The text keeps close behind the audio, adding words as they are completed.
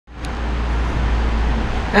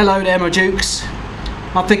Hello there my dukes.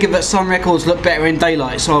 I figured that some records look better in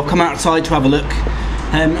daylight, so I've come outside to have a look,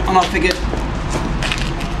 and I figured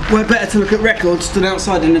we're better to look at records than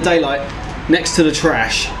outside in the daylight next to the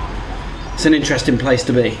trash. It's an interesting place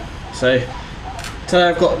to be. So today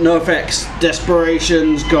I've got NOFX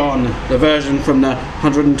Desperation's Gone, the version from the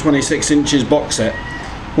 126 inches box set.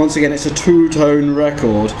 Once again, it's a two-tone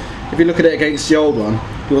record. If you look at it against the old one,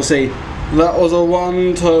 you'll see that was a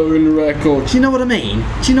one-tone record. Do you know what I mean?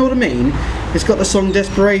 Do you know what I mean? It's got the song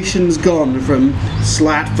Desperation's Gone from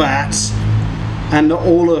Slat Vats and the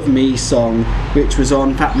All of Me song, which was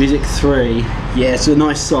on Fat Music 3. Yeah, it's a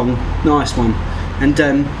nice song, nice one. And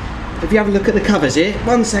if you have a look at the covers here,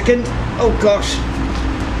 1 second. Oh gosh,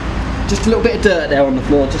 just a little bit of dirt there on the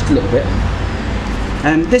floor, just a little bit.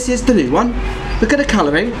 This is the new one. Look at the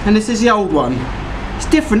colouring, and this is the old one. It's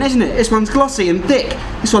different, isn't it? This one's glossy and thick.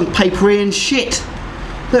 This one's papery and shit.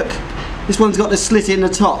 Look, this one's got the slit in the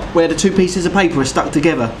top where the two pieces of paper are stuck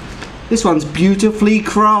together. This one's beautifully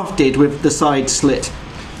crafted with the side slit.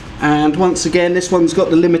 And once again, this one's got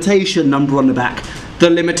the limitation number on the back. The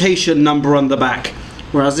limitation number on the back.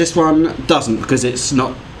 Whereas this one doesn't, because it's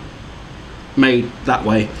not made that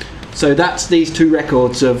way. So that's these two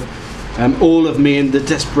records of All of Me and the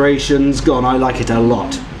Desperation's Gone. I like it a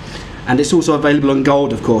lot. And it's also available on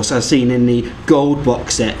gold, of course, as seen in the gold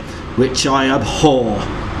box set, which I abhor.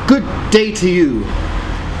 Good day to you.